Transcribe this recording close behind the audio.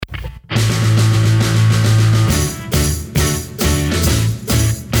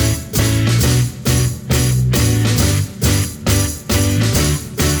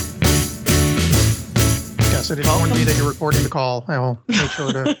Alex. It informed me that you're recording the call. I will make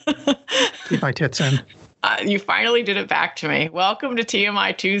sure to keep my tits in. You finally did it back to me. Welcome to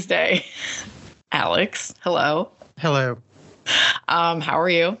TMI Tuesday. Alex, hello. Hello. How are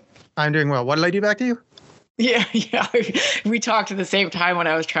you? I'm doing well. What did I do back to you? Yeah. We talked at the same time when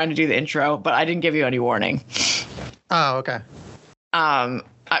I was trying to do the intro, but I didn't give you any warning. Oh, okay.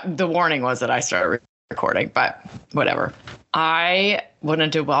 The warning was that I started recording, but whatever. I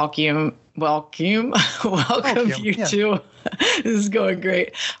wanted to welcome you to. This is going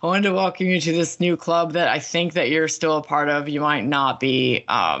great. I wanted to welcome you to this new club that I think that you're still a part of. You might not be,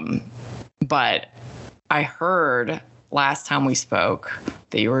 but I heard last time we spoke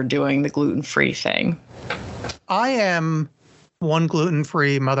that you were doing the gluten-free thing. I am one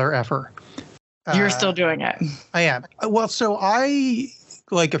gluten-free mother effer. You're still doing it. I am. Well, so I,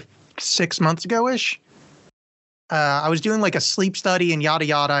 6 months ago-ish, I was doing a sleep study and yada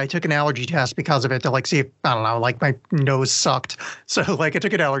yada. I took an allergy test because of it to see if, I don't know, my nose sucked. So I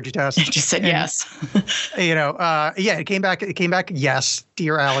took an allergy test. It just said yes. It came back. Yes,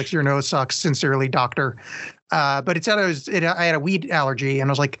 dear Alex, your nose sucks. Sincerely, doctor. But it said I had a wheat allergy, and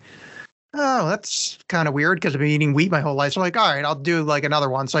I was like, oh, that's kind of weird because I've been eating wheat my whole life. So all right, I'll do another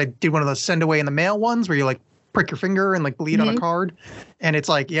one. So I did one of those send away in the mail ones where you prick your finger and bleed on a card. And it's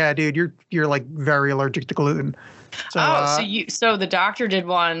yeah, dude, you're very allergic to gluten. So, so the doctor did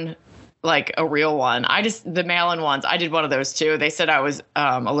one, a real one. The mail-in ones, I did one of those too. They said I was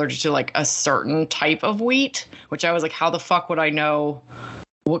allergic to a certain type of wheat, which I was how the fuck would I know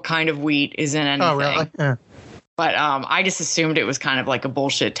what kind of wheat is in anything? Oh, really? Yeah. But I just assumed it was kind of a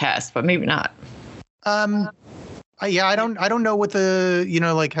bullshit test, but maybe not. Yeah, I don't know what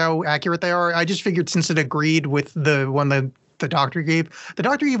the, how accurate they are. I just figured since it agreed with the one that the doctor gave. The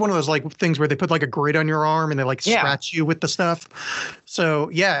doctor gave one of those things where they put a grid on your arm and they scratch you with the stuff. So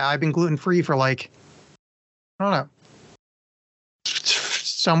yeah, I've been gluten free for I don't know,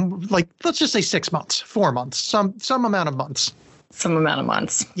 some let's just say 6 months, 4 months, some amount of months. Some amount of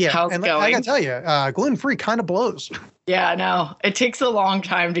months. Yeah, how's and it going? I gotta tell you, gluten free kind of blows. Yeah, no, it takes a long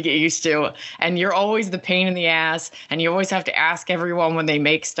time to get used to, and you're always the pain in the ass, and you always have to ask everyone when they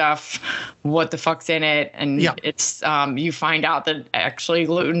make stuff what the fuck's in it, and it's you find out that actually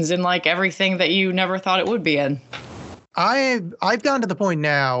gluten's in everything that you never thought it would be in. I've gotten to the point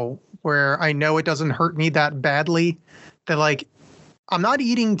now where I know it doesn't hurt me that badly that I'm not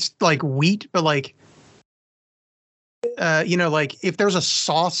eating wheat, but if there's a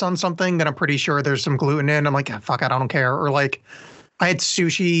sauce on something that I'm pretty sure there's some gluten in, I'm fuck, I don't care. Or I had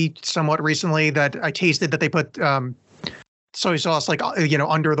sushi somewhat recently that I tasted that they put soy sauce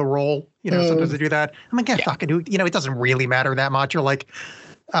under the roll. Sometimes they do that. I'm fuck it. It doesn't really matter that much. Or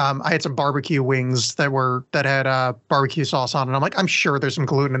I had some barbecue wings that had barbecue sauce on, and I'm sure there's some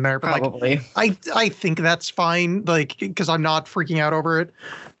gluten in there. But probably. I think that's fine. Because I'm not freaking out over it.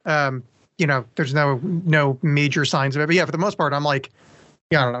 There's no major signs of it. But yeah, for the most part, I'm I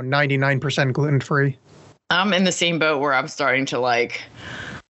don't know, 99% gluten-free. I'm in the same boat where I'm starting to I'm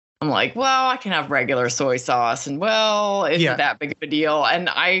well, I can have regular soy sauce and isn't that big of a deal? And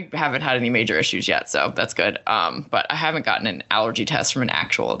I haven't had any major issues yet, so that's good. But I haven't gotten an allergy test from an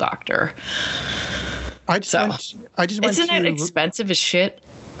actual doctor. I just went Isn't it expensive as shit?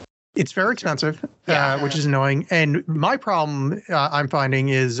 It's very expensive, which is annoying. And my problem I'm finding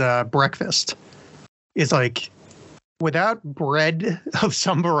is breakfast is without bread of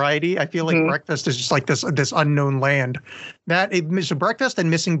some variety. I feel breakfast is just this unknown land. So breakfast and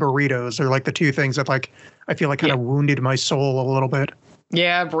missing burritos are the two things that I feel kind of wounded my soul a little bit.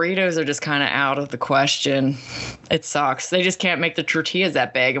 Yeah, burritos are just kind of out of the question. It sucks. They just can't make the tortillas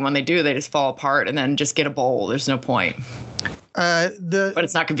that big, and when they do, they just fall apart and then just get a bowl. There's no point. But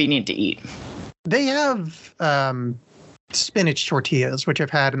it's not convenient to eat. They have spinach tortillas, which I've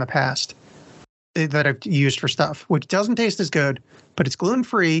had in the past that I've used for stuff, which doesn't taste as good, but it's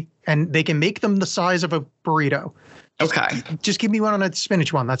gluten-free, and they can make them the size of a burrito. Just give me one on a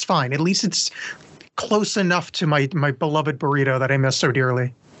spinach one. That's fine. At least it's close enough to my beloved burrito that I miss so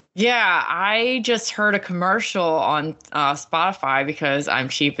dearly. Yeah, I just heard a commercial on Spotify because I'm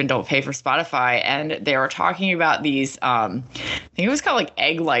cheap and don't pay for Spotify. And they were talking about these, I think it was called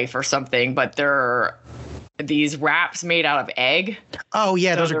Egg Life or something, but they're these wraps made out of egg. Oh,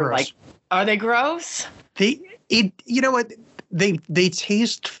 yeah, those are gross. Are they gross? You know what? They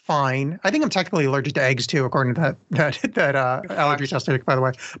taste fine. I think I'm technically allergic to eggs too, according to that allergy test I took, by the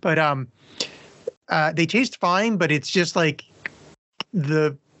way. But they taste fine, but it's just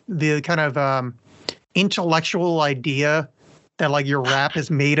the kind of intellectual idea that like your wrap is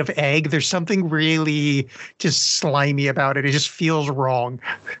made of egg. There's something really just slimy about it. It just feels wrong.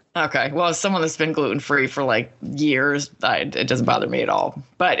 Okay. Well, as someone that's been gluten-free for like years, it doesn't bother me at all.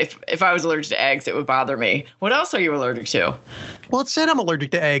 But if I was allergic to eggs, it would bother me. What else are you allergic to? Well, it said I'm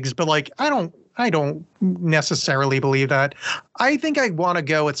allergic to eggs, but like I don't necessarily believe that. I think I want to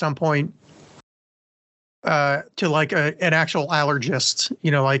go at some point to like an actual allergist,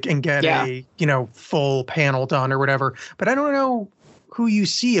 like, and get a, full panel done or whatever. But I don't know who you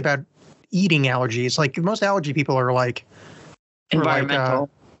see about eating allergies. Like most allergy people are like environmental.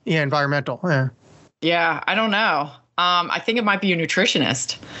 Environmental. Yeah. Yeah. I don't know. I think it might be a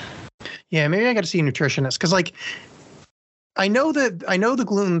nutritionist. Yeah. Maybe I got to see a nutritionist. Cause like, I know the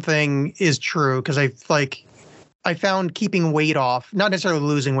gluten thing is true. Cause I found keeping weight off, not necessarily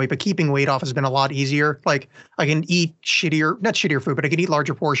losing weight, but keeping weight off has been a lot easier. Like I can eat not shittier food, but I can eat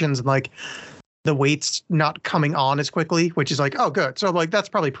larger portions and like the weight's not coming on as quickly, which is like, oh, good. So like, that's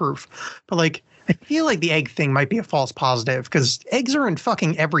probably proof. But like, I feel like the egg thing might be a false positive because eggs are in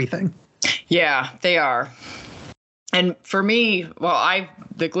fucking everything. Yeah, they are. And for me,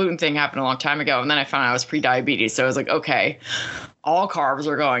 the gluten thing happened a long time ago. And then I found I was pre-diabetes. So I was like, okay, all carbs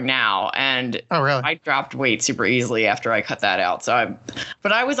are going now. And oh, really? I dropped weight super easily after I cut that out.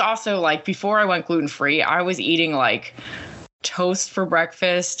 But I was also like, before I went gluten-free, I was eating like toast for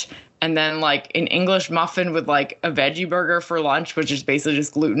breakfast and then like an English muffin with like a veggie burger for lunch, which is basically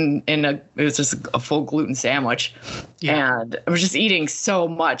just gluten it was just a full gluten sandwich. Yeah. And I was just eating so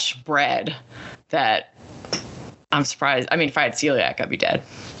much bread that I'm surprised. I mean, if I had celiac, I'd be dead.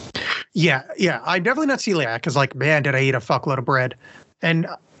 Yeah. I'm definitely not celiac because like, man, did I eat a fuckload of bread. And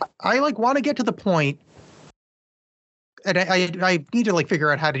I like want to get to the point, and I need to like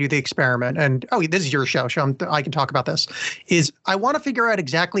figure out how to do the experiment. And this is your show, so I can talk about this. Is I want to figure out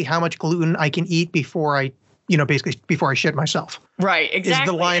exactly how much gluten I can eat before I, basically before I shit myself. Right, exactly.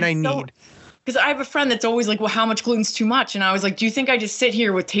 Is the line I need. Because I have a friend that's always like, well, how much gluten's too much? And I was like, do you think I just sit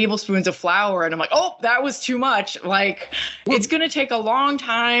here with tablespoons of flour? And I'm like, oh, that was too much. Like, it's going to take a long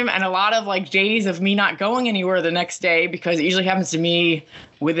time and a lot of like days of me not going anywhere the next day, because it usually happens to me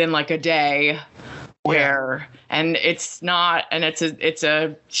within like a day and it's not, and it's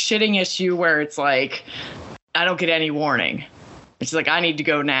a shitting issue where it's like, I don't get any warning. It's like, I need to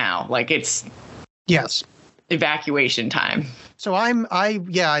go now. Like it's evacuation time. So I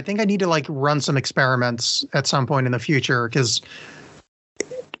think I need to like run some experiments at some point in the future because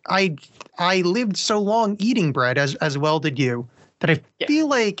I lived so long eating bread as well did you that I feel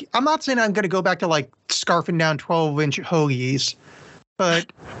like I'm not saying I'm going to go back to like scarfing down 12-inch hoagies,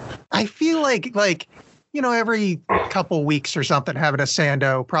 but I feel like every couple weeks or something having a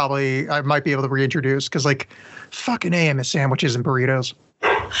Sando probably I might be able to reintroduce because like fucking I miss sandwiches and burritos.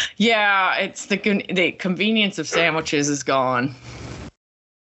 Yeah, it's the convenience of sandwiches is gone.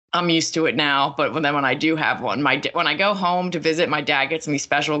 I'm used to it now, but when I do have one, when I go home to visit, my dad gets me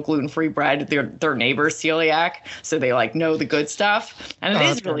special gluten-free bread. Their neighbor's celiac, so they like know the good stuff, and it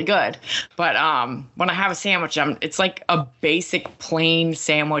is really good. But when I have a sandwich, it's like a basic plain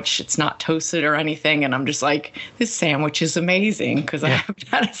sandwich. It's not toasted or anything, and I'm just like, this sandwich is amazing because I haven't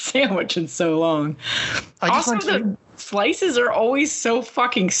had a sandwich in so long. The slices are always so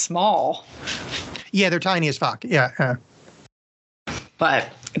fucking small. Yeah, they're tiny as fuck. Yeah.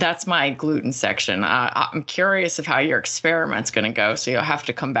 But that's my gluten section. I'm curious of how your experiment's going to go, so you'll have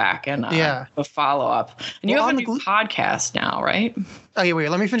to come back and a follow up. And you have a new podcast now, right? Oh yeah, wait.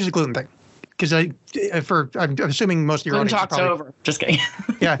 Let me finish the gluten thing because I'm assuming most of your audience talk's over. Just kidding.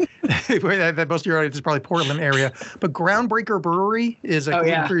 Yeah, that most of your audience is probably Portland area. But Groundbreaker Brewery is a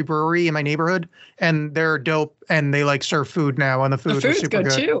gluten-free brewery in my neighborhood, and they're dope. And they like serve food now, and the food is super good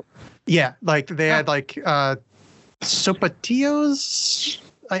too. Yeah, like they had like sopatillos.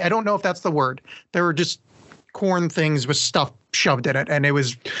 I don't know if that's the word. They were just corn things with stuff shoved in it, and it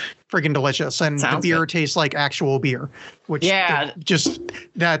was freaking delicious. And the beer tastes like actual beer, which that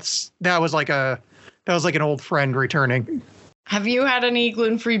was like an old friend returning. Have you had any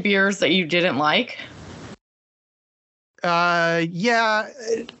gluten-free beers that you didn't like? Yeah,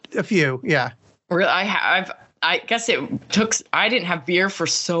 a few. Yeah. Really, I guess I didn't have beer for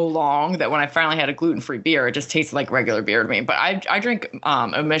so long that when I finally had a gluten-free beer, it just tasted like regular beer to me. But I drink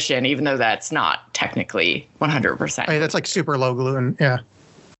Omission, even though that's not technically 100%. Hey, that's like super low gluten. Yeah.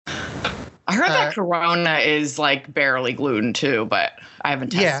 I heard that Corona is like barely gluten too, but I haven't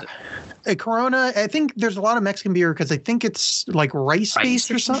tested. Yeah. Corona, I think there's a lot of Mexican beer because I think it's like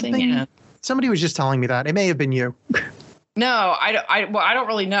rice-based or something. Yeah. Somebody was just telling me that. It may have been you. No, I don't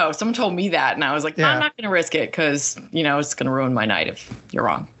really know. Someone told me that, and I was like, I'm not going to risk it because, it's going to ruin my night if you're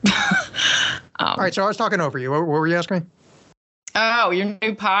wrong. All right, so I was talking over you. What were you asking me? Oh, your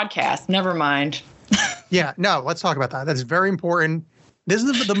new podcast. Never mind. Yeah, no, let's talk about that. That's very important. This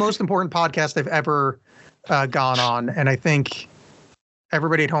is the most important podcast I've ever gone on. And I think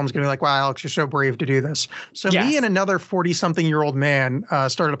everybody at home is going to be like, wow, Alex, you're so brave to do this. So me and another 40-something-year-old man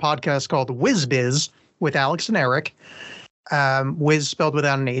started a podcast called WizBiz with Alex and Eric. Wiz spelled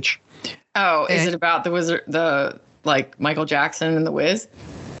without an H. Oh, is it about the wizard, like Michael Jackson and the Wiz?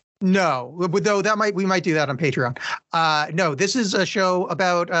 No, though we might do that on Patreon. No, this is a show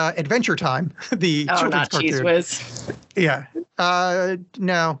about Adventure Time, the children's cartoon. Cheese Whiz. Yeah.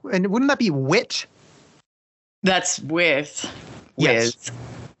 No, and wouldn't that be Wit? That's with Yes. Wiz.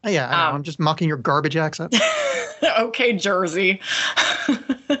 Yeah, I know. I'm just mocking your garbage accent. Okay, Jersey.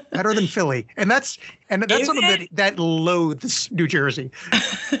 Better than Philly, and that's something that loathes New Jersey.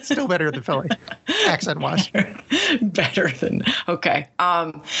 Still better than Philly, accent-wise. Better than okay.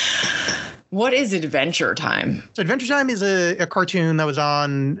 What is Adventure Time? So Adventure Time is a cartoon that was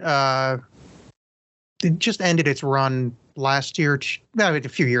on. It just ended its run last year, a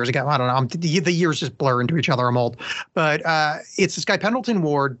few years ago. I don't know. The years just blur into each other. I'm old, but it's this guy Pendleton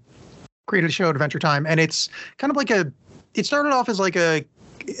Ward created a show at Adventure Time, and it's kind of like it started off as like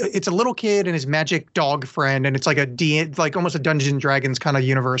it's a little kid and his magic dog friend, and it's like almost a Dungeons and Dragons kind of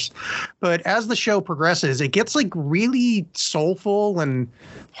universe. But as the show progresses, it gets like really soulful and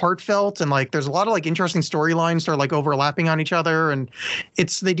heartfelt, and like there's a lot of like interesting storylines that are like overlapping on each other, and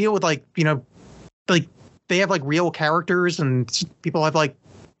they deal with like like they have like real characters, and people have like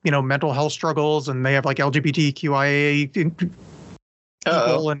mental health struggles, and they have like LGBTQIA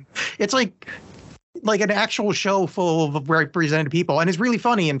people, and it's like an actual show full of represented people, and it's really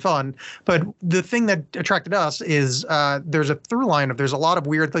funny and fun. But the thing that attracted us is there's a through line there's a lot of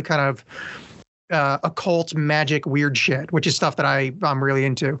weird kind of occult magic weird shit, which is stuff that I'm really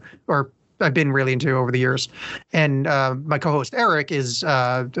into, or I've been really into over the years. And my co-host Eric is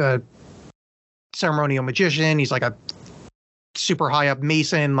a ceremonial magician. He's like a super high up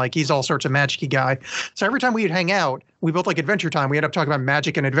Mason, like he's all sorts of magic-y guy. So every time we would hang out, we both like Adventure Time. We ended up talking about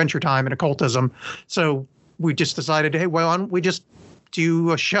magic and Adventure Time and occultism. So we just decided, hey, why don't we just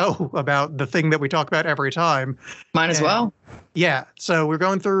do a show about the thing that we talk about every time? Might as well. Yeah. So we're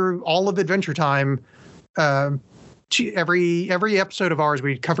going through all of Adventure Time. Every episode of ours,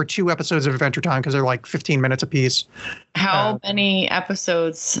 we cover 2 episodes of Adventure Time because they're like 15 minutes apiece. How many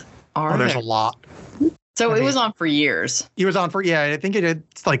episodes are there? There's a lot. So it was on for years. It was on for, I think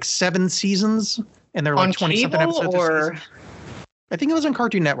it's like 7 seasons, and they're like 20-something episodes. Or I think it was on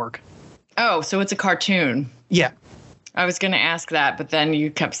Cartoon Network. Oh, so it's a cartoon. Yeah. I was going to ask that, but then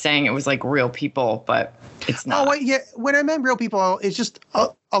you kept saying it was like real people, but it's not. Oh, yeah. When I meant real people, it's just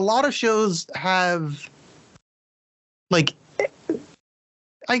a lot of shows have, like,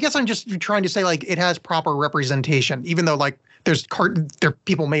 I guess I'm just trying to say, like, it has proper representation, even though, like, there are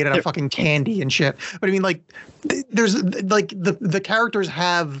people made out of fucking candy and shit. But I mean, like, there's like the characters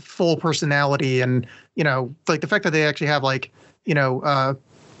have full personality, and like the fact that they actually have like it's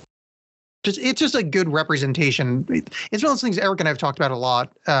just a good representation. It's one of those things Eric and I have talked about a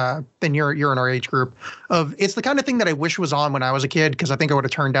lot. And you're in our age group. It's the kind of thing that I wish was on when I was a kid, because I think I would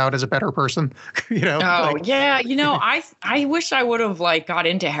have turned out as a better person. Oh yeah, I wish I would have like got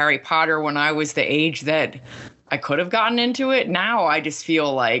into Harry Potter when I was the age that I could have gotten into it. Now I just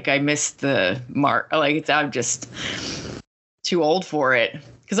feel like I missed the mark. Like I'm just too old for it.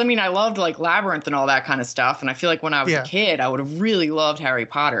 Because I mean, I loved like Labyrinth and all that kind of stuff. And I feel like when I was a kid, I would have really loved Harry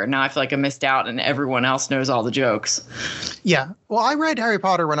Potter. And now I feel like I missed out and everyone else knows all the jokes. Yeah. Well, I read Harry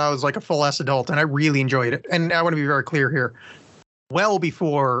Potter when I was like a full-ass adult, and I really enjoyed it. And I want to be very clear here. Well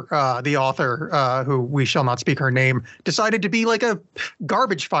before the author, who we shall not speak her name, decided to be like a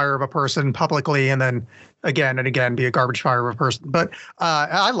garbage fire of a person publicly, and then again and again be a garbage fire of a person. But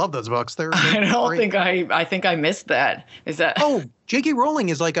I love those books. I think I missed that. Is that? Oh, J.K. Rowling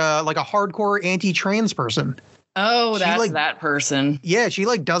is like a hardcore anti-trans person. Oh, that's that person. Yeah, she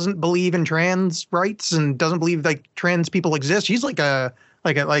like doesn't believe in trans rights and doesn't believe like trans people exist. She's like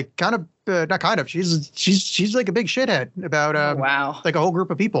she's like a big shithead about like a whole group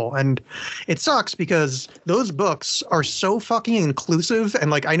of people. And it sucks because those books are so fucking inclusive,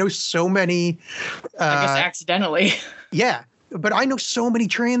 and like I know so many I guess accidentally. Yeah. But I know so many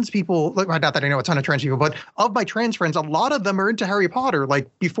trans people, like, not that I know a ton of trans people, but of my trans friends, a lot of them are into Harry Potter, like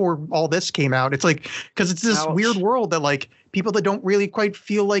before all this came out. It's like, because it's this weird world that like people that don't really quite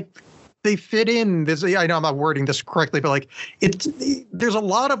feel like they fit in this. I know I'm not wording this correctly, but like there's a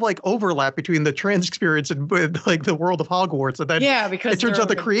lot of like overlap between the trans experience and like the world of Hogwarts. And then because it turns out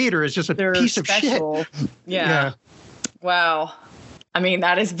the creator is just a piece of shit. Yeah. Wow. I mean,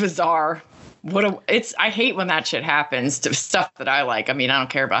 that is bizarre. I hate when that shit happens to stuff that I like. I mean, I don't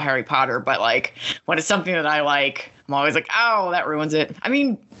care about Harry Potter, but like when it's something that I like, I'm always like, oh, that ruins it. I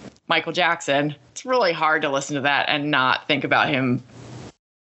mean, Michael Jackson, it's really hard to listen to that and not think about him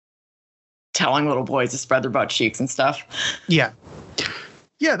telling little boys to spread their butt cheeks and stuff. Yeah.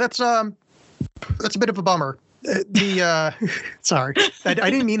 Yeah, that's a bit of a bummer. Sorry, I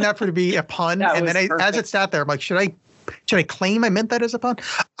didn't mean that to be a pun. And then as it sat there, I'm like, should I claim I meant that as a pun?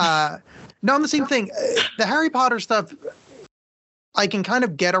 No, I'm the same thing. The Harry Potter stuff, I can kind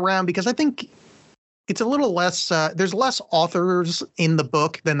of get around because I think it's a little less, there's less authors in the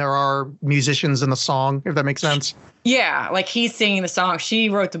book than there are musicians in the song, if that makes sense. Yeah, like he's singing the song. She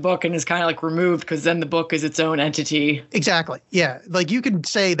wrote the book and is kind of like removed because then the book is its own entity. Exactly. Yeah. Like you could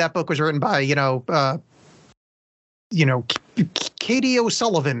say that book was written by, Katie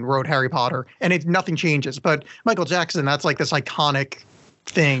O'Sullivan wrote Harry Potter and nothing changes. But Michael Jackson, that's like this iconic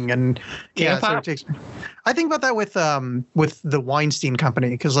thing. And so it takes. I think about that with the Weinstein Company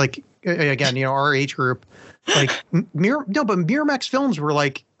because, like, again, our age group, like Miramax films were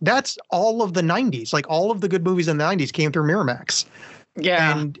like that's all of the 90s. Like all of the good movies in the 90s came through Miramax.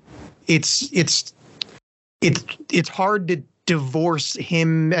 Yeah, and it's hard to divorce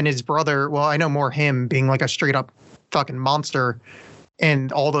him and his brother. Well, I know more him being like a straight up fucking monster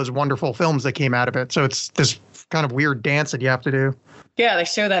and all those wonderful films that came out of it. So it's this kind of weird dance that you have to do. Yeah, they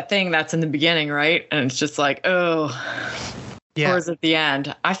show that thing that's in the beginning, right? And it's just like, oh, yeah. Or is it the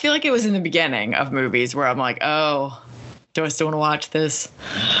end? I feel like it was in the beginning of movies where I'm like, oh, do I still want to watch this?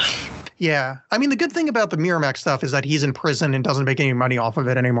 Yeah. I mean, the good thing about the Miramax stuff is that he's in prison and doesn't make any money off of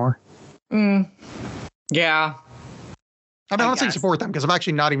it anymore. Yeah. I mean, honestly, support them because I'm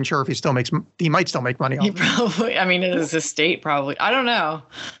actually not even sure if he might still make money off it. Probably. I mean, it is his estate, probably. I don't know.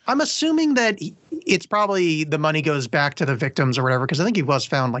 I'm assuming that it's probably the money goes back to the victims or whatever because I think he was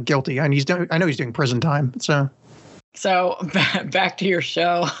found like guilty and I know he's doing prison time. So back to your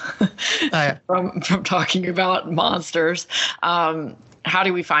show from talking about monsters. How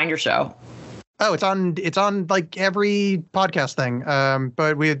do we find your show? Oh, it's on like every podcast thing.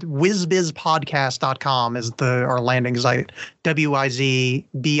 But with whizbizpodcast.com is our landing site. WIZBIZ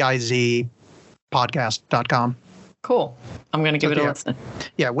podcast.com. Cool. I'm going to give it a listen.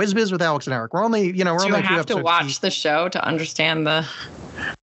 Yeah. WhizBiz with Alex and Eric. We're only, Do you have to watch the show to understand the.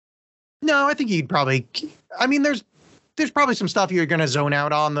 No, I think there's probably some stuff you're going to zone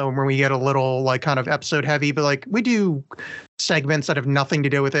out on though when we get a little like kind of episode heavy, but like we do segments that have nothing to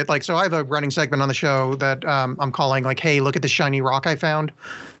do with it. Like, so I have a running segment on the show that I'm calling like, hey, look at the shiny rock I found,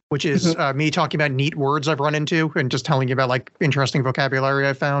 which is me talking about neat words I've run into and just telling you about like interesting vocabulary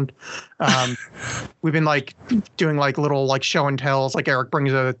I found. We've been like doing like little like show and tells. Like Eric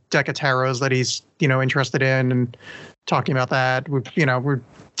brings a deck of tarots that he's, interested in and talking about that. We're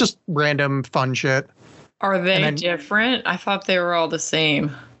just random fun shit. Are they different? I thought they were all the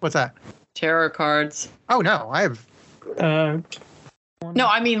same. What's that? Tarot cards. Oh, no. I have... No,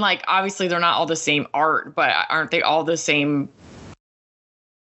 I mean, like, obviously they're not all the same art, but aren't they all the same...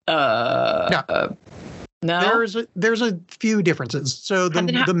 No. No? There's a few differences. So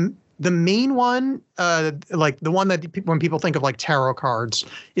the main one, like the one that when people think of like tarot cards,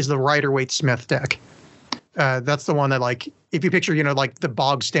 is the Rider-Waite-Smith deck. That's the one that, like, if you picture, like the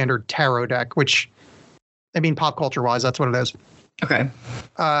bog standard tarot deck, which... I mean, pop culture wise, that's what it is. Okay.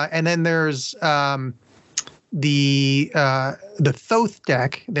 And then there's the Thoth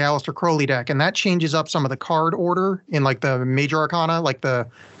deck, the Aleister Crowley deck, and that changes up some of the card order in like the major arcana, like the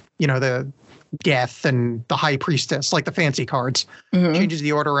Death and the High Priestess, like the fancy cards. Changes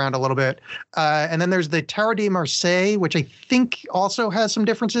the order around a little bit. And then there's the Tarot de Marseille, which I think also has some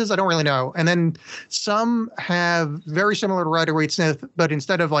differences. I don't really know. And then some have very similar to Rider-Waite-Smith, but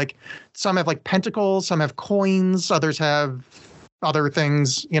instead of like, some have like pentacles, some have coins, others have other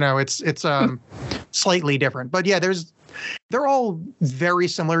things. It's slightly different. But yeah, they're all very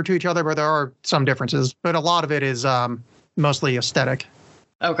similar to each other, but there are some differences. But a lot of it is mostly aesthetic.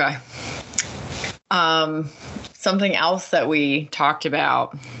 Okay. Something else that we talked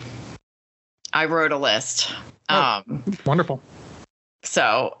about, I wrote a list. Wonderful.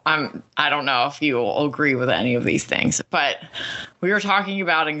 So I don't know if you will agree with any of these things, but we were talking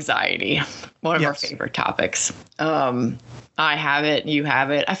about anxiety, one of our favorite topics. I have it, you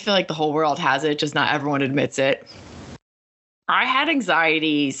have it. I feel like the whole world has it, just not everyone admits it. I had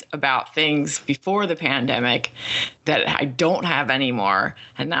anxieties about things before the pandemic that I don't have anymore.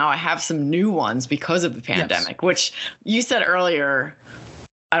 And now I have some new ones because of the pandemic, which you said earlier,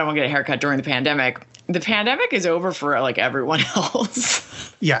 I don't want to get a haircut during the pandemic. The pandemic is over for like everyone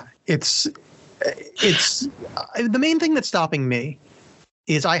else. Yeah, it's the main thing that's stopping me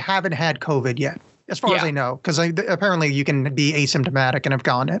is I haven't had COVID yet, as far as I know, because apparently you can be asymptomatic and have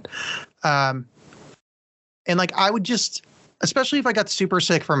gotten it. And like, I would just, especially if I got super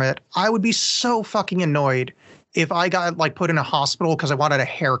sick from it, I would be so fucking annoyed if I got like put in a hospital because I wanted a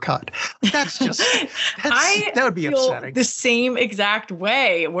haircut. That's just, that would be upsetting. The same exact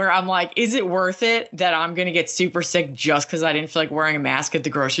way where I'm like, is it worth it that I'm going to get super sick just because I didn't feel like wearing a mask at the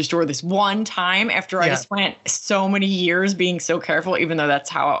grocery store this one time after I just spent so many years being so careful, even though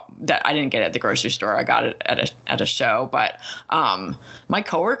that I didn't get it at the grocery store. I got it at a show. But one of my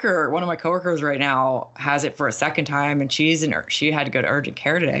coworkers right now has it for a second time, and she had to go to urgent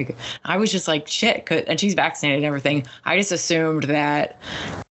care today. I was just like, shit. And she's vaccinated and everything. I just assumed that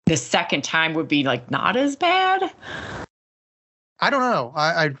the second time would be like not as bad. I don't know.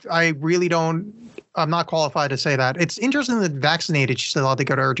 I really don't. I'm not qualified to say that. It's interesting that vaccinated, she's allowed to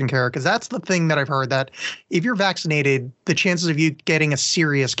go to urgent care, because that's the thing that I've heard, that if you're vaccinated, the chances of you getting a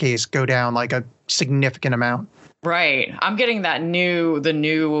serious case go down like a significant amount. Right. I'm getting the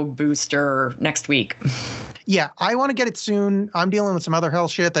new booster next week. Yeah, I want to get it soon. I'm dealing with some other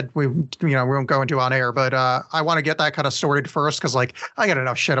health shit that we won't go into on air, but I want to get that kind of sorted first, because like I got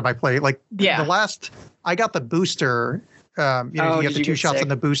enough shit on my plate. Like I got the booster. You get the 2 shots in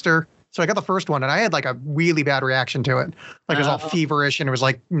the booster. So I got the first one, and I had like a really bad reaction to it. Like it was all feverish and it was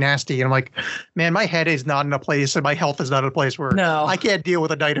like nasty. And I'm like, man, my head is not in a place, and my health is not in a place where I can't deal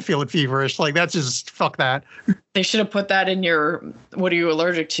with a night of feeling feverish. Like that's just fuck that. They should have put that in your what are you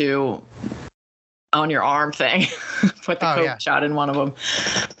allergic to on your arm thing. Put the Coke shot in one of them,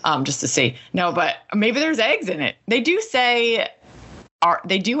 just to see. No, but maybe there's eggs in it. They do say,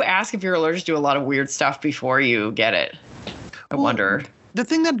 they do ask if you're allergic to a lot of weird stuff before you get it. I wonder. The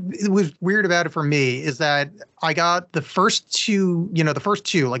thing that was weird about it for me is that I got the first two,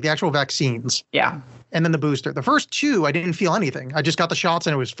 like the actual vaccines. Yeah. And then the booster. The first 2, I didn't feel anything. I just got the shots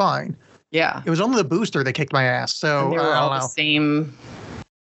and it was fine. Yeah. It was only the booster that kicked my ass. So and they were all the same.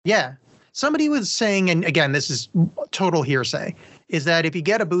 Yeah. Somebody was saying, and again, this is total hearsay, is that if you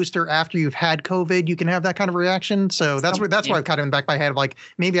get a booster after you've had COVID, you can have that kind of reaction. So that's why I've kind of in the back of my head of like,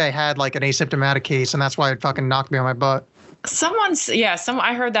 maybe I had like an asymptomatic case and that's why it fucking knocked me on my butt.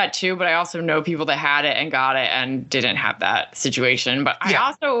 I heard that too, but I also know people that had it and got it and didn't have that situation. But I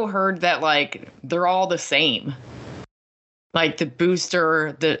also heard that like they're all the same. Like the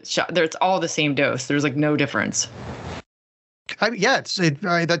booster, the shot, it's all the same dose. There's like no difference.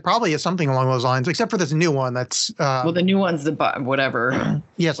 That probably is something along those lines, except for this new one that's. The new one's whatever.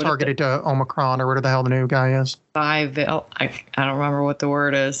 Yes, targeted to Omicron or whatever the hell the new guy is. I don't remember what the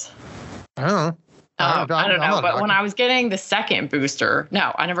word is. I don't know. I don't know, but when I was getting the second booster,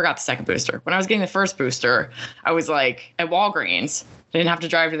 no, I never got the second booster. When I was getting the first booster, I was like at Walgreens. I didn't have to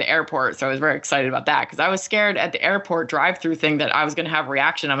drive to the airport, so I was very excited about that because I was scared at the airport drive-through thing that I was going to have a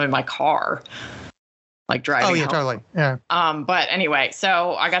reaction. I'm in my car, like driving. Oh yeah, home. Totally. Yeah. But anyway,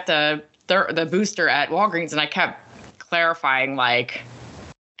 so I got the booster at Walgreens, and I kept clarifying like.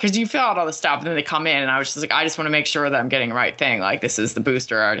 Because you fill out all the stuff and then they come in and I was just like, I just want to make sure that I'm getting the right thing. Like, this is the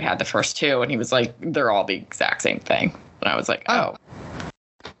booster. I already had the first 2. And he was like, they're all the exact same thing. And I was like, oh.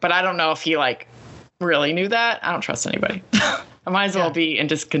 But I don't know if he like really knew that. I don't trust anybody. I might as well be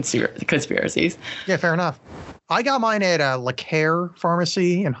into conspiracies. Yeah, fair enough. I got mine at a LeCare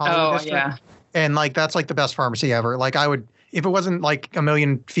pharmacy in Hollywood District. Yeah. And like, that's like the best pharmacy ever. Like I would, if it wasn't like a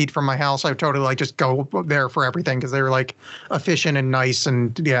million feet from my house, I would totally like just go there for everything because they were like efficient and nice.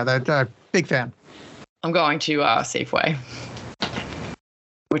 And yeah, that big fan. I'm going to Safeway,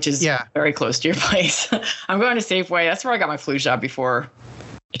 which is very close to your place. I'm going to Safeway. That's where I got my flu shot before.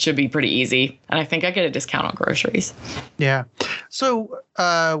 It should be pretty easy. And I think I get a discount on groceries. Yeah. So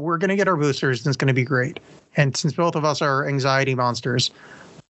we're going to get our boosters and it's going to be great. And since both of us are anxiety monsters,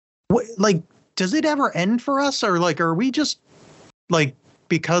 does it ever end for us, or like, are we just like,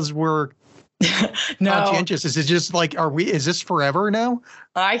 because we're conscientious, is it just like, is this forever now?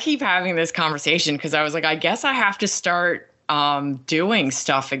 I keep having this conversation because I was like, I guess I have to start doing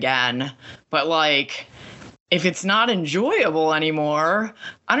stuff again. But like, if it's not enjoyable anymore,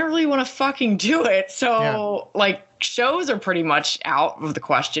 I don't really want to fucking do it. So like, shows are pretty much out of the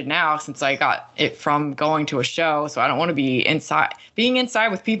question now since I got it from going to a show. So I don't want to be inside. Being inside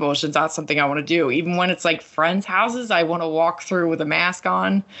with people is just not something I want to do. Even when it's like friends' houses, I want to walk through with a mask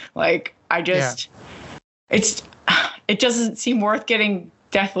on. Like I just, it doesn't seem worth getting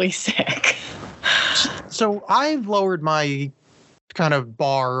deathly sick. So I've lowered my kind of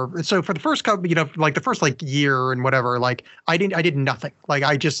bar. So for the first couple, like the first like year and whatever, like I did nothing. Like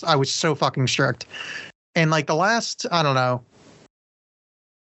I was so fucking strict. And like the last, I don't know,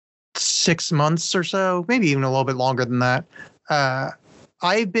 6 months or so, maybe even a little bit longer than that,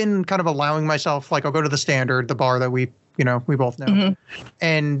 I've been kind of allowing myself, like, I'll go to the Standard, the bar that we both know. Mm-hmm.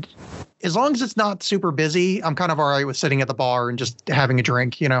 And as long as it's not super busy, I'm kind of all right with sitting at the bar and just having a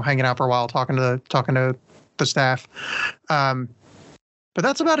drink, hanging out for a while, talking to the staff. But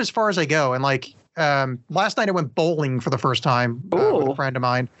that's about as far as I go. And like, last night I went bowling for the first time with a friend of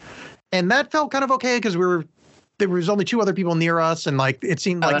mine. And that felt kind of okay because there was only 2 other people near us. And like, it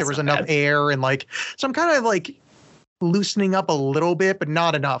seemed like there was enough air and like, so I'm kind of like loosening up a little bit, but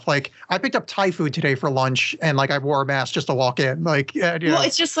not enough. Like I picked up Thai food today for lunch and like I wore a mask just to walk in. Like, well,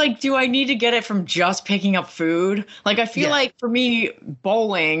 it's just like, do I need to get it from just picking up food? Like, I feel like for me,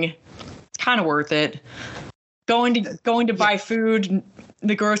 bowling, it's kind of worth it. Going to buy food,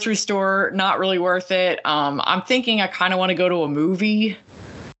 the grocery store, not really worth it. I'm thinking I kind of want to go to a movie.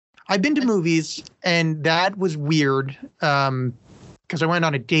 I've been to movies and that was weird. Cause I went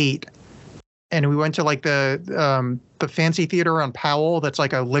on a date and we went to like the fancy theater on Powell. That's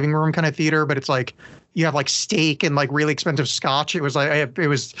like a living room kind of theater, but it's like you have like steak and like really expensive scotch. It was like it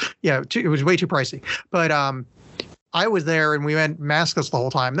was way too pricey. But I was there and we went maskless the whole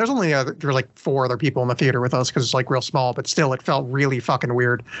time. There were like 4 other people in the theater with us because it's like real small, but still it felt really fucking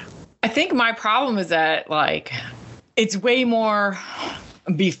weird. I think my problem is that like it's way more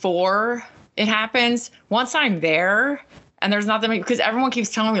before it happens. Once I'm there. And there's not that many, because everyone keeps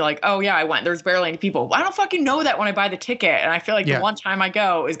telling me like, oh yeah, I went. There's barely any people. Well, I don't fucking know that when I buy the ticket. And I feel like the one time I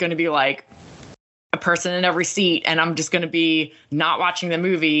go is going to be like a person in every seat. And I'm just going to be not watching the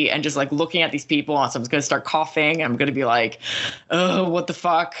movie and just like looking at these people. And so I'm going to start coughing. And I'm going to be like, oh, what the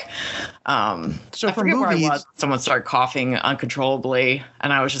fuck? So for movies, where I was, someone started coughing uncontrollably.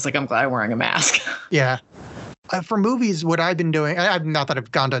 And I was just like, I'm glad I'm wearing a mask. Yeah. For movies, what I've been doing, not that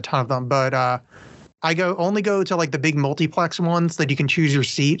I've gone to a ton of them, but I only go to like the big multiplex ones that you can choose your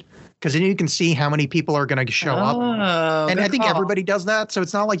seat because then you can see how many people are going to show up. And I think everybody does that. So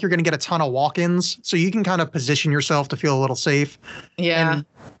it's not like you're going to get a ton of walk-ins. So you can kind of position yourself to feel a little safe. Yeah. And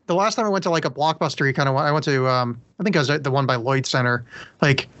the last time I went to like a Blockbuster, I went to, I think it was the one by Lloyd Center.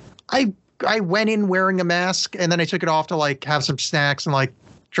 Like I went in wearing a mask and then I took it off to like have some snacks and like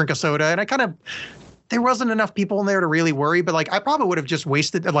drink a soda. And there wasn't enough people in there to really worry, but like I probably would have just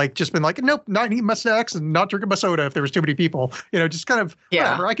wasted, like just been like, nope, not eating my snacks and not drinking my soda if there was too many people. Just kind of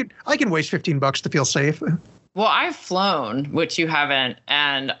whatever. I can waste $15 to feel safe. Well, I've flown, which you haven't,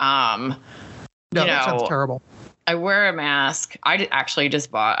 and no, that sounds terrible. I wear a mask. I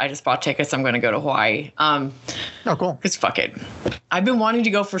just bought tickets. I'm going to go to Hawaii. Oh, cool. Because fuck it. I've been wanting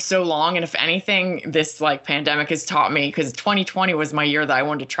to go for so long, and if anything, this like pandemic has taught me, because 2020 was my year that I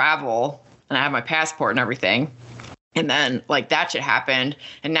wanted to travel. And I have my passport and everything. And then like that shit happened.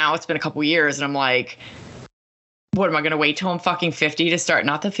 And now it's been a couple years and I'm like, what am I going to wait till I'm fucking 50 to start?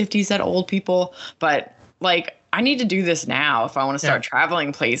 Not that 50s that old people, but like I need to do this now if I want to start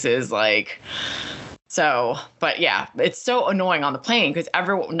traveling places. Like, so, but yeah, it's so annoying on the plane because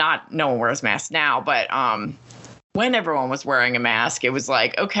no one wears masks now, but when everyone was wearing a mask, it was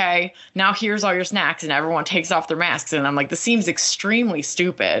like, okay, now here's all your snacks and everyone takes off their masks. And I'm like, this seems extremely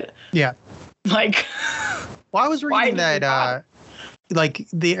stupid. Yeah. Like, well, I was reading that, I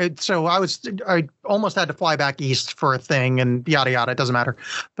almost had to fly back east for a thing and yada, yada, it doesn't matter.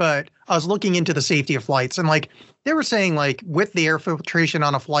 But I was looking into the safety of flights and like, they were saying like with the air filtration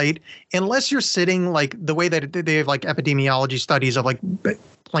on a flight, unless you're sitting like the way that they have like epidemiology studies of like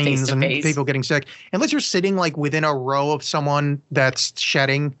planes and people getting sick, unless you're sitting like within a row of someone that's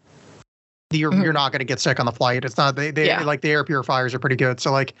shedding, you're not going to get sick on the flight. It's not, like the air purifiers are pretty good.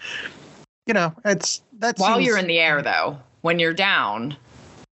 So like, that's while you're in the air though, when you're down,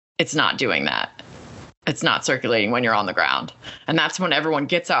 it's not doing that. It's not circulating when you're on the ground. And that's when everyone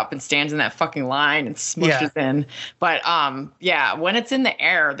gets up and stands in that fucking line and smushes in. But when it's in the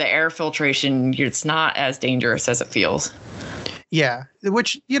air filtration, it's not as dangerous as it feels. Yeah,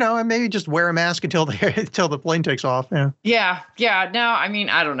 which, and maybe just wear a mask until the plane takes off. Yeah. No, I mean,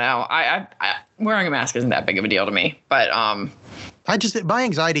 I don't know. I wearing a mask isn't that big of a deal to me. But my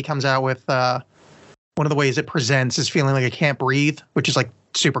anxiety comes out with one of the ways it presents is feeling like I can't breathe, which is like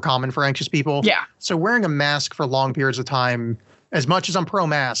super common for anxious people. Yeah. So wearing a mask for long periods of time, as much as I'm pro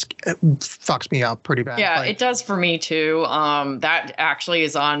mask, it fucks me up pretty bad. Yeah, it does for me too. That actually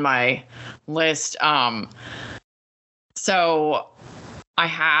is on my list. So I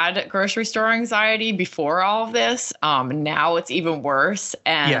had grocery store anxiety before all of this. Now it's even worse.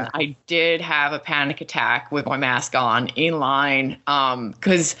 And I did have a panic attack with my mask on in line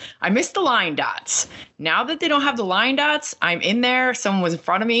because I missed the line dots. Now that they don't have the line dots, I'm in there. Someone was in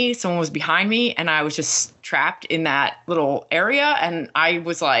front of me, someone was behind me, and I was just trapped in that little area. And I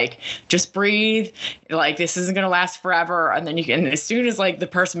was like, just breathe. Like, this isn't going to last forever. And then and as soon as like the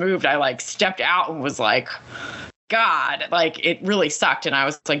person moved, I like stepped out and was like, God, like it really sucked. And I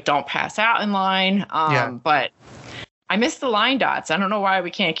was like, don't pass out in line. But I miss the line dots. I don't know why we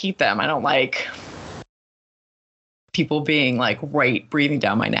can't keep them. I don't like people being like breathing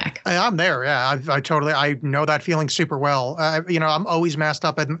down my neck. I'm there. Yeah, I know that feeling super well. I'm always masked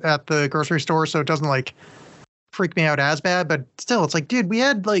up at the grocery store, so it doesn't like freak me out as bad. But still, it's like, dude, we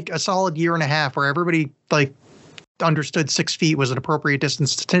had like a solid year and a half where everybody like understood 6 feet was an appropriate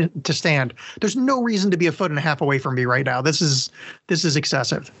distance to stand. There's no reason to be a foot and a half away from me right now. This is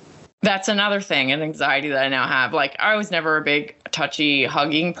excessive. That's another thing, an anxiety that I now have. Like, I was never a big touchy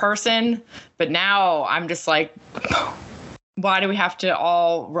hugging person, but now I'm just like, why do we have to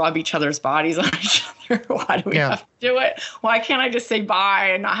all rub each other's bodies on each other? Why do we have to do it? Why can't I just say bye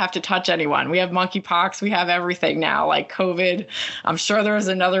and not have to touch anyone? We have monkeypox. We have everything now, like COVID. I'm sure there is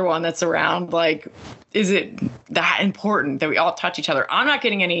another one that's around. Like, is it that important that we all touch each other? I'm not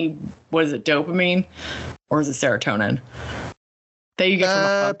getting any, what is it, dopamine? Or is it serotonin? That you get from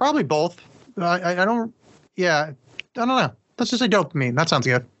a hug? Probably both. I don't know. Let's just say dopamine. That sounds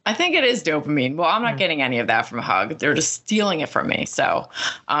good. I think it is dopamine. Well, I'm not getting any of that from a hug. They're just stealing it from me. So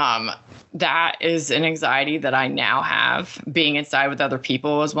that is an anxiety that I now have. Being inside with other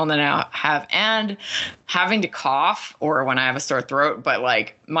people is one that I now have. And having to cough or when I have a sore throat. But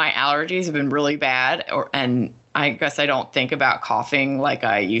like my allergies have been really bad. And I guess I don't think about coughing like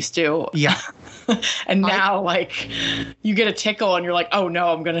I used to. Yeah. And now like you get a tickle and you're like, oh no,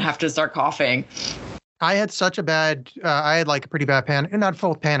 I'm going to have to start coughing. I had such a bad, I had like a pretty bad not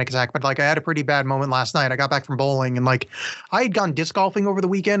full panic attack, but like I had a pretty bad moment last night. I got back from bowling and like I had gone disc golfing over the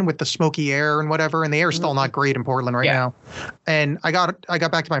weekend with the smoky air and whatever. And the air's still not great in Portland right now. And I got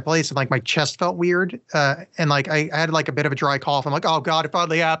back to my place and like my chest felt weird. And like I had like a bit of a dry cough. I'm like, oh God, it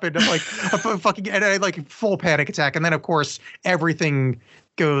finally happened. I'm like, and I had like full panic attack. And then of course everything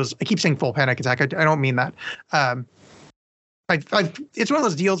goes, I keep saying full panic attack. I don't mean that. It's one of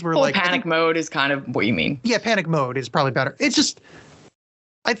those deals where like panic mode is kind of what you mean. Yeah, panic mode is probably better. It's just,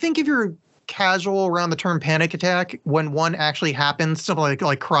 I think if you're casual around the term panic attack, when one actually happens, something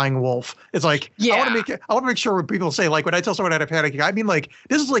like crying wolf, it's like, I want to make sure when people say like when I tell someone I had a panic attack, I mean like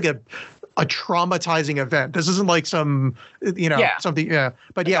this is like a traumatizing event. This isn't like some something. Yeah,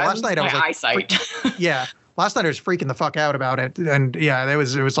 but yeah, last night I was like, eyesight. Last night I was freaking the fuck out about it, and yeah, it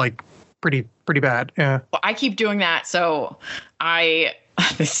was like pretty bad. Yeah. Well, I keep doing that. So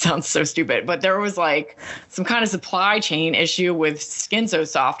this sounds so stupid, but there was like some kind of supply chain issue with Skin So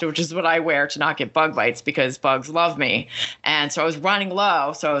Soft, which is what I wear to not get bug bites because bugs love me. And so I was running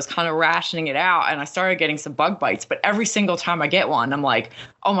low. So I was kind of rationing it out and I started getting some bug bites. But every single time I get one, I'm like,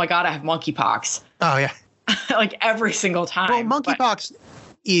 oh my God, I have monkeypox. Oh, yeah. Like every single time. Well, monkeypox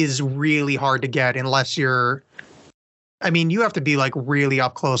is really hard to get unless you're, I mean, you have to be like really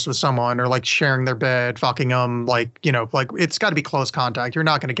up close with someone or like sharing their bed, fucking them, like, like it's got to be close contact. You're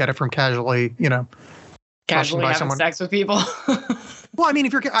not going to get it from casually having someone. Sex with people. Well, I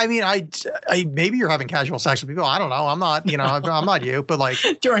mean, I maybe you're having casual sex with people. I don't know. I'm not, I'm not you, but like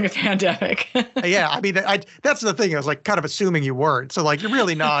during a pandemic. Yeah. I mean, that's the thing. I was like kind of assuming you weren't. So like, you're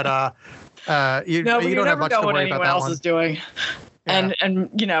really not, you don't have much to worry about that else is doing. Yeah.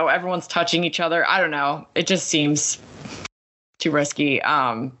 And everyone's touching each other. I don't know. It just seems too risky.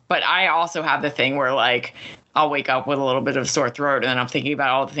 But I also have the thing where like I'll wake up with a little bit of sore throat and then I'm thinking about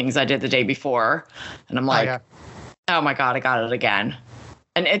all the things I did the day before. And I'm like, oh my God, I got it again.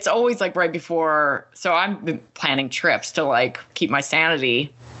 And it's always like right before. So I'm planning trips to like keep my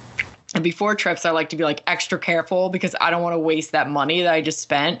sanity. And before trips, I like to be like extra careful because I don't want to waste that money that I just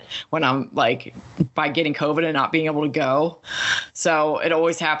spent when I'm like by getting COVID and not being able to go. So it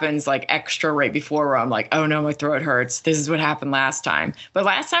always happens like extra right before where I'm like, oh no, my throat hurts. This is what happened last time. But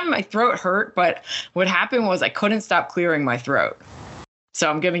last time my throat hurt. But what happened was I couldn't stop clearing my throat. So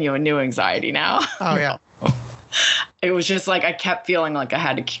I'm giving you a new anxiety now. Oh, yeah. It was just like I kept feeling like I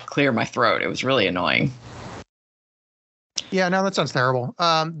had to clear my throat. It was really annoying. Yeah, no, that sounds terrible.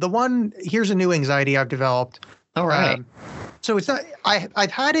 Here's a new anxiety I've developed. All right. So it's not,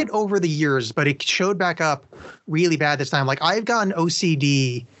 I've had it over the years, but it showed back up really bad this time. Like I've gotten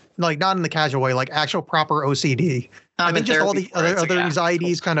OCD, like not in the casual way, like actual proper OCD. I think just all the other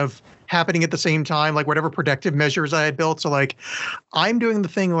anxieties kind of happening at the same time, like whatever protective measures I had built. So like I'm doing the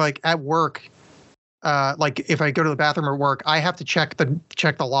thing like at work, like if I go to the bathroom at work, I have to check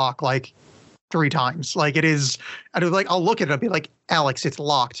the lock like 3 times. Like it is, I'll look at it and be like, Alex, it's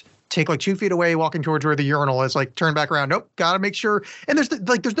locked. Take like 2 feet away, walking towards where the urinal is, like turn back around. Nope, gotta make sure. And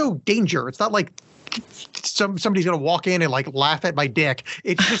there's no danger. It's not like somebody's gonna walk in and like laugh at my dick.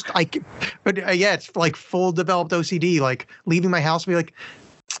 It's just like, but yeah, it's like full developed OCD. Like leaving my house and be like,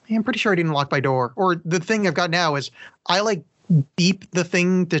 hey, I'm pretty sure I didn't lock my door. Or the thing I've got now is I like beep the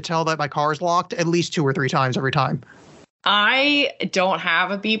thing to tell that my car is locked at least 2 or 3 times every time. I don't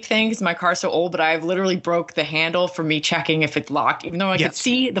have a beep thing because my car's so old, but I've literally broke the handle for me checking if it's locked, even though I could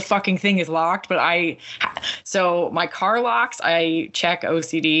see the fucking thing is locked. But so my car locks, I check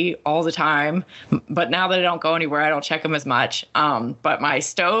OCD all the time. But now that I don't go anywhere, I don't check them as much. But my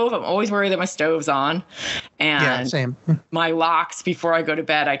stove, I'm always worried that my stove's on. And same. My locks before I go to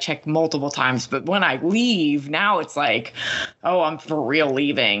bed, I check multiple times. But when I leave, now it's like, oh, I'm for real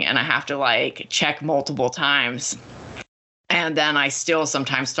leaving. And I have to like check multiple times. And then I still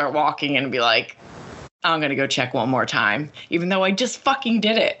sometimes start walking and be like, I'm going to go check one more time, even though I just fucking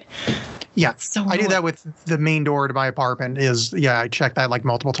did it. Yeah, so I do that with the main door to my apartment I check that like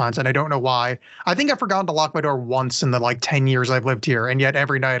multiple times and I don't know why. I think I've forgotten to lock my door once in the like 10 years I've lived here. And yet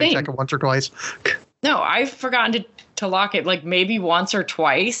every night I check it once or twice. No, I've forgotten to lock it like maybe once or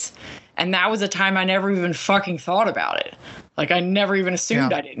twice. And that was a time I never even fucking thought about it. Like I never even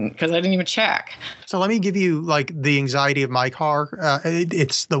assumed I didn't because I didn't even check. So let me give you like the anxiety of my car.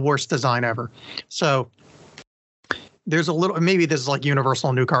 It's the worst design ever. So there's a little, maybe this is like universal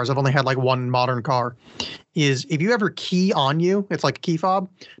in new cars. I've only had like one modern car. Is if you ever key on you, it's like a key fob.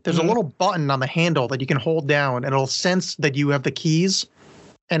 There's a little button on the handle that you can hold down and it'll sense that you have the keys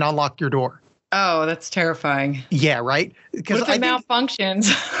and unlock your door. Oh, that's terrifying. Yeah, right? Because what if it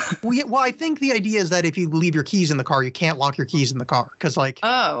malfunctions? Well, I think the idea is that if you leave your keys in the car, you can't lock your keys in the car because, like,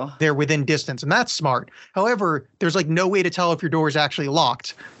 they're within distance, and that's smart. However, there's like no way to tell if your door is actually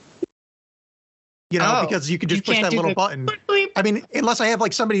locked. You know, because you can just push that little button. I mean, unless I have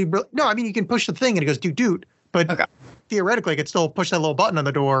like somebody. No, I mean you can push the thing and it goes doot, but theoretically, I could still push that little button on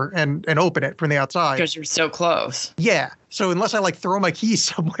the door and open it from the outside. Because you're so close. Yeah. So unless I like throw my keys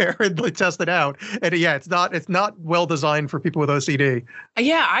somewhere and like test it out, and it's not well designed for people with OCD.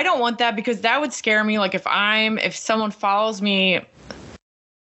 Yeah, I don't want that because that would scare me. Like if someone follows me,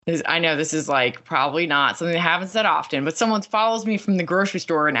 I know this is like probably not something that happens that often, but someone follows me from the grocery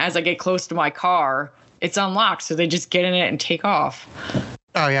store, and as I get close to my car, it's unlocked, so they just get in it and take off.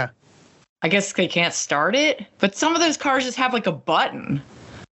 Oh yeah. I guess they can't start it, but some of those cars just have like a button.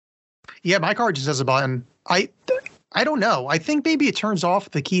 Yeah, my car just has a button. I don't know. I think maybe it turns off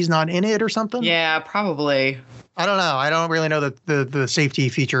if the key's not in it or something. Yeah, probably. I don't know. I don't really know the safety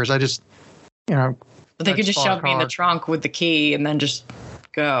features. I just, But they could just shove me in the trunk with the key and then just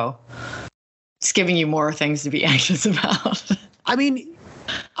go. It's giving you more things to be anxious about. I mean,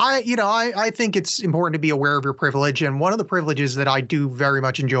 I think it's important to be aware of your privilege. And one of the privileges that I do very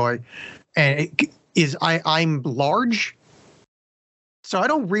much enjoy is I'm large. So I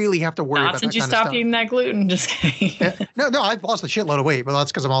don't really have to worry about that since you stopped eating that gluten. Just kidding. No, I've lost a shitload of weight, but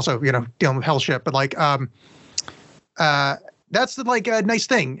that's because I'm also, dealing with health shit. But like, that's like a nice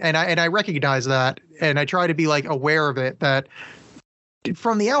thing. And I recognize that. And I try to be like aware of it, that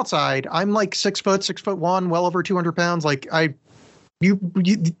from the outside, I'm like 6'1", well over 200 pounds. Like you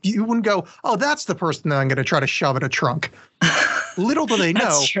wouldn't go, oh, that's the person that I'm going to try to shove in a trunk. Little do they know.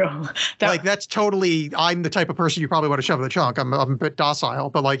 That's true. That's totally, I'm the type of person you probably want to shove in the trunk. I'm a bit docile,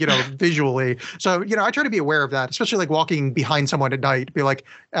 but like, visually. So, I try to be aware of that, especially like walking behind someone at night. Be like,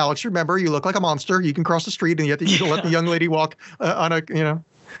 Alex, remember, you look like a monster. You can cross the street and yet you can let the young lady walk on a.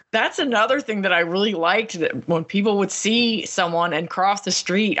 That's another thing that I really liked, that when people would see someone and cross the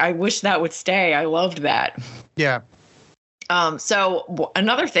street, I wish that would stay. I loved that. Yeah. So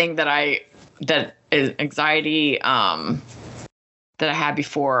another thing that is anxiety, that I had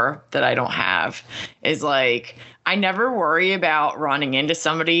before that I don't have is like, I never worry about running into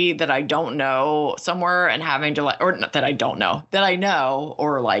somebody that I don't know somewhere and having to or not that I don't know, that I know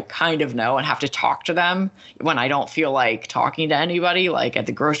or like kind of know and have to talk to them when I don't feel like talking to anybody, like at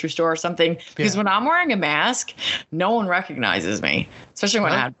the grocery store or something. Because when I'm wearing a mask, no one recognizes me, especially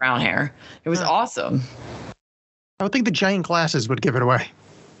when I had brown hair. It was awesome. I would think the giant glasses would give it away.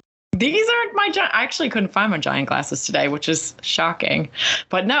 These aren't my giant. I actually couldn't find my giant glasses today, which is shocking.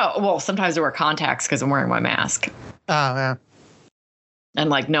 But no, well, sometimes I wear contacts because I'm wearing my mask. Oh, yeah. And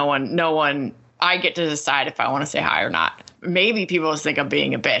like no one, I get to decide if I want to say hi or not. Maybe people just think I'm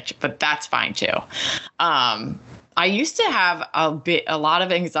being a bitch, but that's fine too. I used to have a lot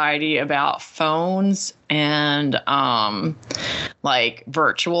of anxiety about phones and like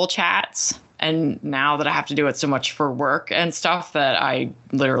virtual chats. And now that I have to do it so much for work and stuff that I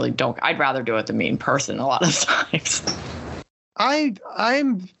literally don't, I'd rather do it than meet in person a lot of times.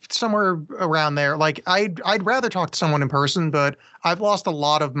 I'm somewhere around there. Like I'd rather talk to someone in person, but I've lost a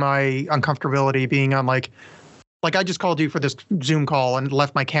lot of my uncomfortability being on like I just called you for this Zoom call and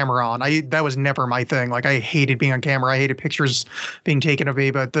left my camera on. That was never my thing. Like I hated being on camera. I hated pictures being taken of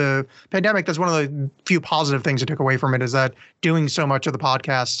me. But the pandemic, that's one of the few positive things I took away from it, is that doing so much of the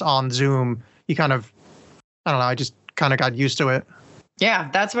podcasts on Zoom, you kind of, I don't know, I just kind of got used to it.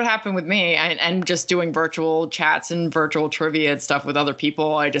 Yeah, that's what happened with me. And just doing virtual chats and virtual trivia and stuff with other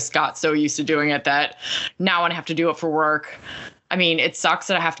people. I just got so used to doing it that now when I have to do it for work, I mean, it sucks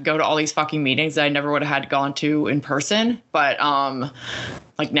that I have to go to all these fucking meetings that I never would have had gone to in person. But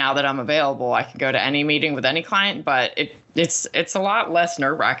like now that I'm available, I can go to any meeting with any client. But it's a lot less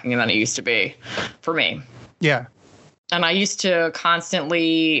nerve-wracking than it used to be for me. Yeah. And I used to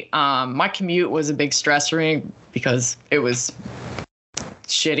constantly, my commute was a big stress for me because it was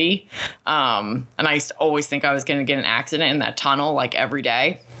shitty. And I used to always think I was going to get an accident in that tunnel like every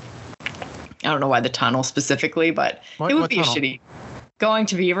day. I don't know why the tunnel specifically, but it would be shitty. Going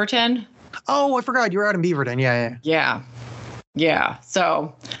to Beaverton. Oh, I forgot you were out in Beaverton. Yeah.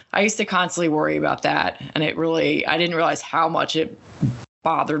 So I used to constantly worry about that. And I didn't realize how much it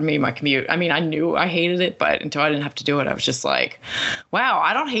bothered me, my commute. I mean, I knew I hated it, but until I didn't have to do it, I was just like, wow,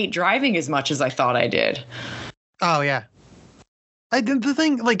 I don't hate driving as much as I thought I did. Oh, yeah. The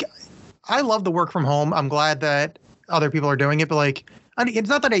thing, like, I love the work from home. I'm glad that other people are doing it, but like, I mean, it's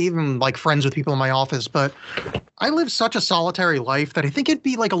not that I even like friends with people in my office, but I live such a solitary life that I think it'd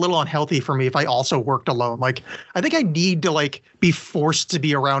be like a little unhealthy for me if I also worked alone. Like, I think I need to like be forced to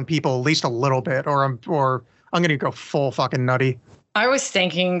be around people at least a little bit, or I'm going to go full fucking nutty. I was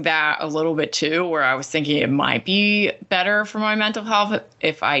thinking that a little bit too, where I was thinking it might be better for my mental health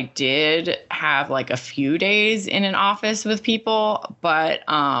if I did have like a few days in an office with people, but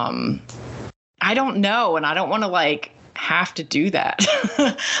I don't know, and I don't want to like have to do that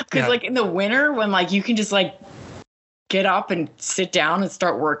because like in the winter when like you can just like get up and sit down and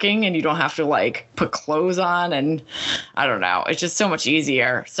start working and you don't have to like put clothes on, and I don't know, it's just so much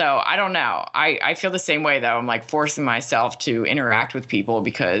easier. So I don't know, I feel the same way though. I'm like forcing myself to interact with people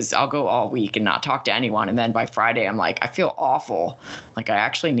because I'll go all week and not talk to anyone, and then by Friday I'm like, I feel awful, like I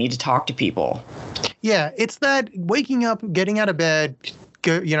actually need to talk to people. Yeah, it's that waking up, getting out of bed,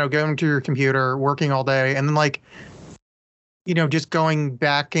 going to your computer, working all day, and then like, just going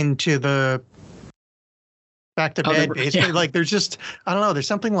back to bed, basically. Yeah. Like, there's just, I don't know, there's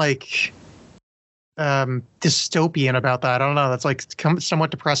something like dystopian about that. I don't know. That's like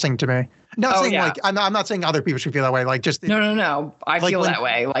somewhat depressing to me. I'm not saying other people should feel that way. Like, just no. I like feel that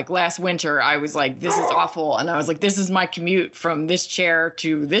way. Like last winter, I was like, this is awful, and I was like, this is my commute from this chair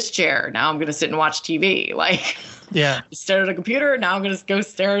to this chair. Now I'm gonna sit and watch TV. Like, yeah, stare at a computer. Now I'm gonna go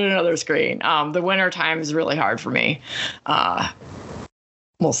stare at another screen. The winter time is really hard for me.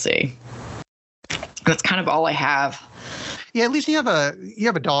 We'll see. That's kind of all I have. Yeah, at least you have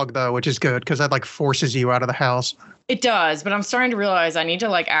a dog though, which is good because that like forces you out of the house. It does, but I'm starting to realize I need to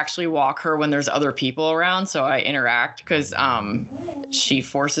like actually walk her when there's other people around, so I interact, because she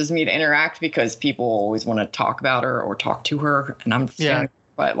forces me to interact because people always want to talk about her or talk to her, and I'm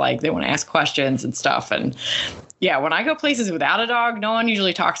but like they want to ask questions and stuff. And yeah, when I go places without a dog, no one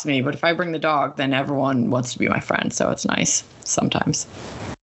usually talks to me, but if I bring the dog, then everyone wants to be my friend, so it's nice sometimes.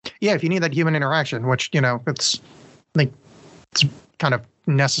 Yeah, if you need that human interaction, which it's like it's kind of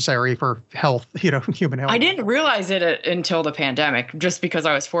necessary for health, human health. I didn't realize it until the pandemic, just because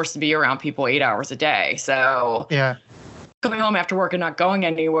I was forced to be around people 8 hours a day. So yeah, coming home after work and not going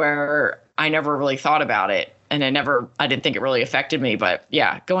anywhere, I never really thought about it. And I didn't think it really affected me. But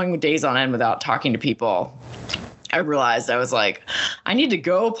yeah, going days on end without talking to people, I realized I was like, I need to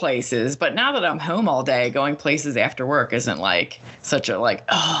go places. But now that I'm home all day, going places after work isn't like such a like,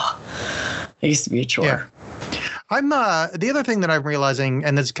 it used to be a chore. Yeah. I'm the other thing that I'm realizing,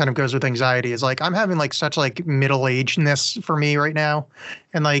 and this kind of goes with anxiety, is like I'm having like such like middle-agedness for me right now,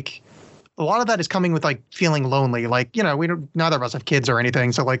 and like a lot of that is coming with like feeling lonely. Like neither of us have kids or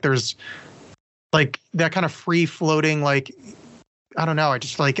anything, so like there's like that kind of free floating, like I don't know. I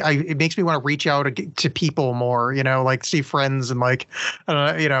just like it makes me want to reach out to people more, like see friends and like I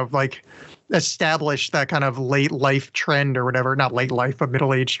don't know, like establish that kind of late life trend or whatever. Not late life, but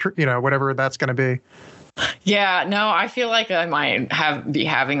middle age, whatever that's going to be. Yeah, no, I feel like I might be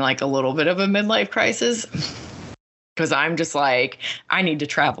having like a little bit of a midlife crisis. because I'm just like, I need to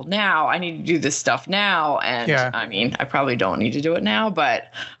travel now. I need to do this stuff now. And I mean, I probably don't need to do it now,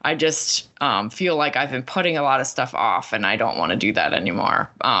 but I just feel like I've been putting a lot of stuff off and I don't want to do that anymore.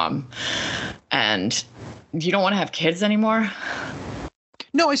 And you don't want to have kids anymore?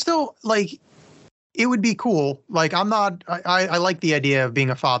 No, I still like, it would be cool. Like, I like the idea of being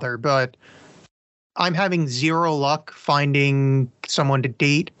a father, but I'm having zero luck finding someone to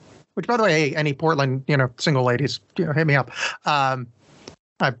date. Which, by the way, hey, any Portland, single ladies, hit me up. I'm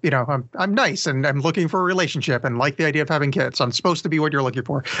nice and I'm looking for a relationship and like the idea of having kids. I'm supposed to be what you're looking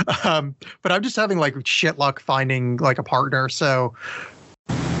for. But I'm just having like shit luck finding like a partner. So,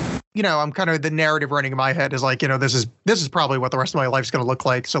 I'm kind of, the narrative running in my head is like, this is probably what the rest of my life's going to look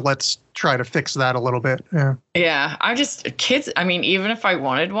like. So let's try to fix that a little bit. Yeah. Yeah. Kids. I mean, even if I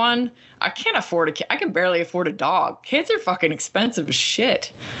wanted one, I can't afford a kid. I can barely afford a dog. Kids are fucking expensive as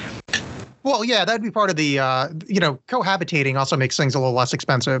shit. Well, yeah, that'd be part of the, cohabitating also makes things a little less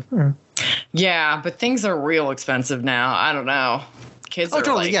expensive. Yeah, but things are real expensive now. I don't know. Kids are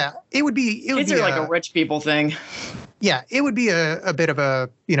totally, like, yeah. Kids are like a rich people thing. Yeah, it would be a bit of a,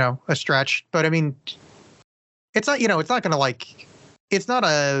 a stretch. But I mean, it's not, it's not going to like, it's not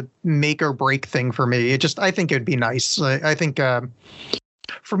a make or break thing for me. I think it would be nice. I think,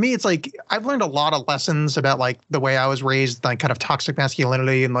 for me, it's like, I've learned a lot of lessons about like the way I was raised, like kind of toxic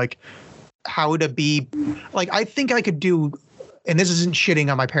masculinity and like, how to be like, I think I could do, and this isn't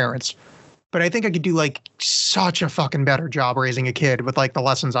shitting on my parents, but I think I could do like such a fucking better job raising a kid with like the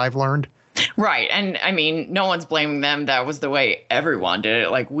lessons I've learned. Right. And I mean, no one's blaming them. That was the way everyone did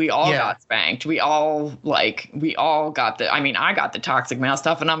it. Like we all got spanked. We all got I got the toxic male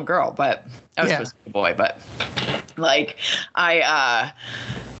stuff and I'm a girl, but I was supposed to be a boy, but like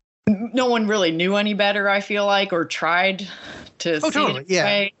no one really knew any better, I feel like, or tried to see totally. It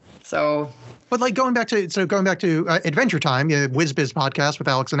way. So, but like going back to Adventure Time, WizBiz podcast with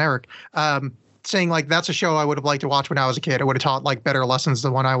Alex and Eric, saying like that's a show I would have liked to watch when I was a kid. I would have taught like better lessons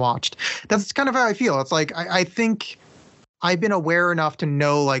than when I watched. That's kind of how I feel. It's like I think I've been aware enough to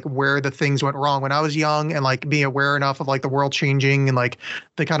know like where the things went wrong when I was young, and like being aware enough of like the world changing and like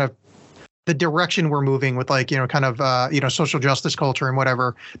the kind of the direction we're moving with like kind of social justice culture and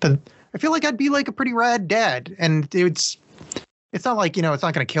whatever. Then I feel like I'd be like a pretty rad dad, and it's not like, it's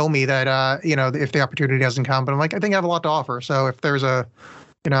not going to kill me that, if the opportunity doesn't come, but I'm like, I think I have a lot to offer. So if there's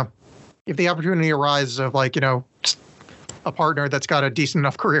if the opportunity arises of like, a partner that's got a decent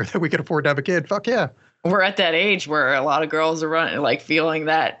enough career that we could afford to have a kid, fuck yeah. We're at that age where a lot of girls are feeling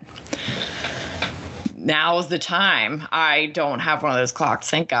that now is the time. I don't have one of those clocks,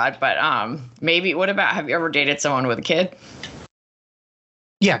 thank God. But maybe, have you ever dated someone with a kid?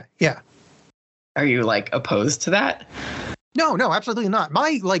 Yeah. Yeah. Are you like opposed to that? No, absolutely not.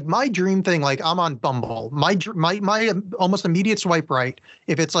 My dream thing, like I'm on Bumble. My almost immediate swipe right,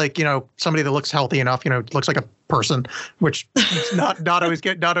 if it's like, somebody that looks healthy enough, looks like a person, which is not always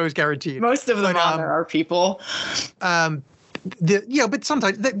guaranteed. Most of them are people. But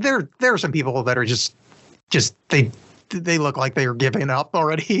sometimes there are some people that are just they look like they are giving up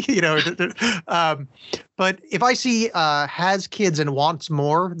already, but if I see has kids and wants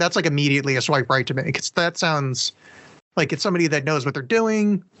more, that's like immediately a swipe right to me, because that sounds like it's somebody that knows what they're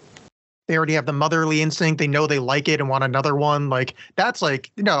doing. They already have the motherly instinct. They know they like it and want another one. Like that's like,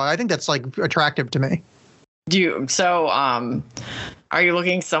 I think that's like attractive to me. Are you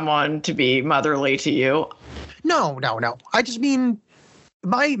looking someone to be motherly to you? No. I just mean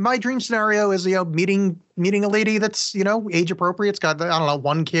my dream scenario is, meeting a lady that's, age appropriate. It's got, I don't know,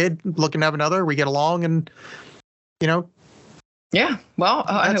 one kid, looking to have another. We get along and, Yeah, well,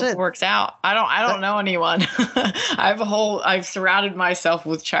 I hope it works out. I don't know anyone. I've surrounded myself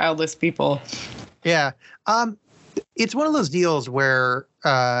with childless people. Yeah. It's one of those deals where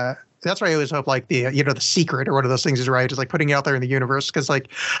that's why I always hope like the secret or one of those things is right. Just like putting it out there in the universe. Because like,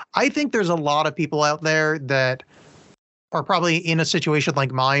 I think there's a lot of people out there that are probably in a situation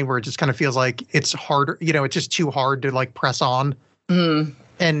like mine where it just kind of feels like it's harder, it's just too hard to like press on. Mm.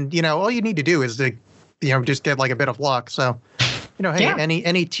 And, all you need to do is to, just get like a bit of luck. So, hey,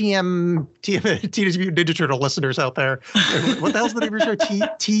 any Teenage Mutant Ninja Turtle listeners out there, what the hell's the name of your show?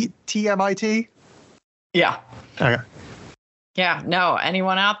 TMIT? Yeah. Okay. Yeah, no,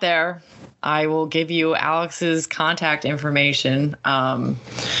 anyone out there, I will give you Alex's contact information.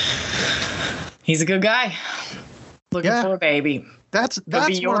 He's a good guy. Looking for a baby. That's could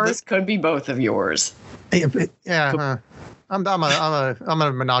be yours. Could be both of yours. Yeah. I'm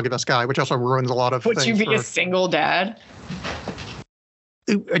a monogamous guy, which also ruins a lot of things. Would you be a single dad?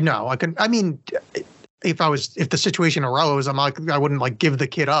 No, I mean, if the situation arose, I wouldn't like give the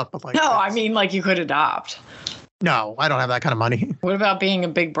kid up. But like, no, I mean like you could adopt. No, I don't have that kind of money. What about being a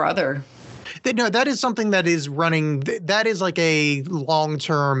big brother? No, that is something that is running. That is like a long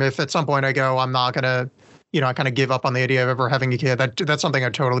term. If at some point I go, I'm not gonna, I kind of give up on the idea of ever having a kid. That's something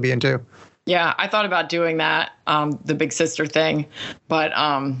I'd totally be into. Yeah, I thought about doing that, the big sister thing, but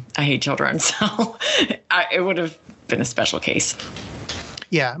I hate children, so it would have been a special case.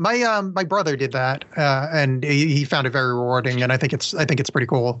 Yeah, my brother did that, and he found it very rewarding, and I think it's pretty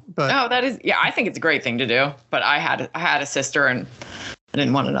cool. But I think it's a great thing to do. But I had a sister, and I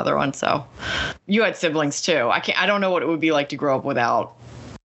didn't want another one. So you had siblings too. I don't know what it would be like to grow up without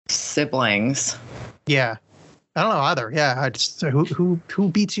siblings. Yeah. I don't know either. Yeah, I just who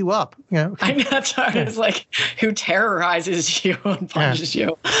beats you up? I know that's hard. It's like who terrorizes you and punishes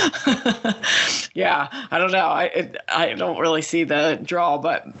you. Yeah, I don't know. I don't really see the draw,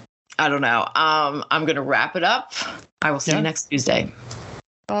 but I don't know. I'm gonna wrap it up. I will see you next Tuesday.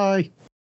 Bye.